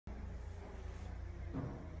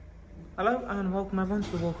Hello and welcome everyone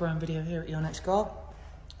to the walk around video here at your next car,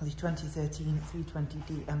 the 2013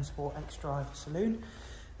 320D M Sport Xdrive Saloon.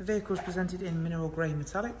 The vehicle is presented in mineral grey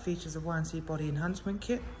metallic, features a Y&C body enhancement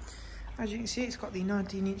kit. As you can see, it's got the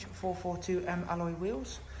 19-inch 442M alloy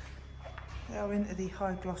wheels. They are in the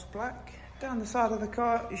high gloss black. Down the side of the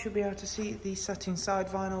car you should be able to see the satin side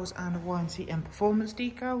vinyls and Y&C M performance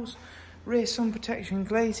decals. Rear sun protection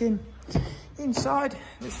glazing. Inside,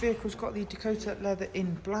 this vehicle's got the Dakota leather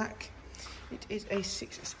in black. It is a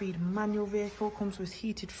 6-speed manual vehicle, comes with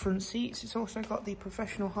heated front seats. It's also got the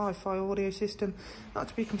professional hi-fi audio system, not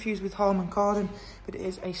to be confused with Harman Kardon, but it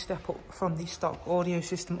is a step up from the stock audio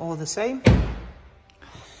system all the same.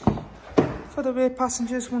 For the rear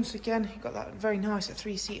passengers, once again, you've got that very nice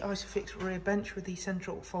 3-seat Isofix rear bench with the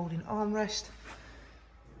central folding armrest.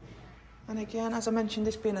 And again, as I mentioned,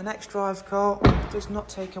 this being an Xdrive car, does not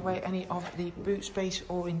take away any of the boot space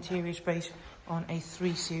or interior space on a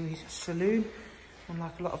 3 Series saloon,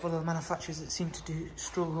 unlike a lot of other manufacturers that seem to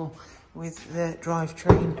struggle with their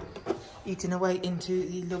drivetrain eating away into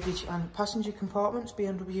the luggage and passenger compartments.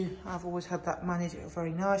 BMW have always had that managed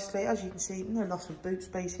very nicely. As you can see, no loss of boot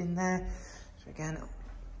space in there. So again,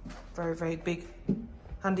 very big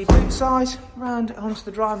handy boot size. Round onto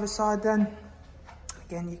the driver's side then.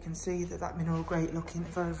 Again, you can see that mineral grey looking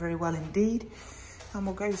very well indeed. And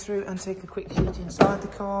we'll go through and take a quick shoot inside the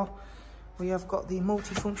car. We have got the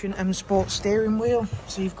multi-function M Sport steering wheel.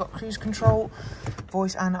 So you've got cruise control,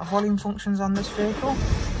 voice and volume functions on this vehicle.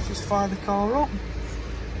 Just fire the car up.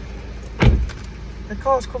 The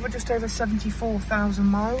car's covered just over 74,000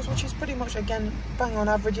 miles, which is pretty much, again, bang on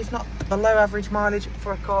average, if not below average mileage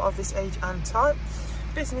for a car of this age and type.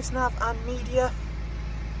 Business nav and media,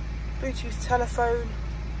 Bluetooth telephone,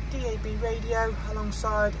 DAB radio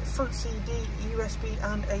alongside front CD, USB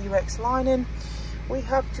and AUX lining. We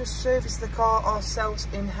have just serviced the car ourselves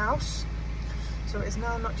in-house, so it is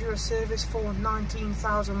now not due a service for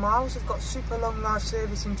 19,000 miles. We've got super long life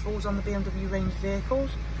service intervals on the BMW range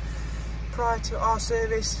vehicles. Prior to our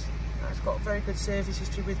service, it's got very good service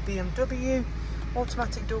history with BMW.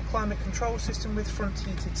 Automatic dual climate control system with front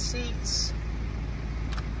heated seats.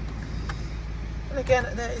 And again,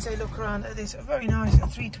 there is a look around at this very nice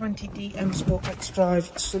 320D M Sport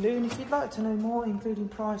Xdrive Saloon. If you'd like to know more, including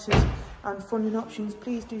prices and funding options,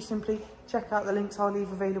 please do simply check out the links I'll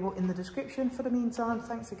leave available in the description. For the meantime,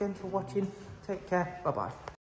 thanks again for watching. Take care. Bye-bye.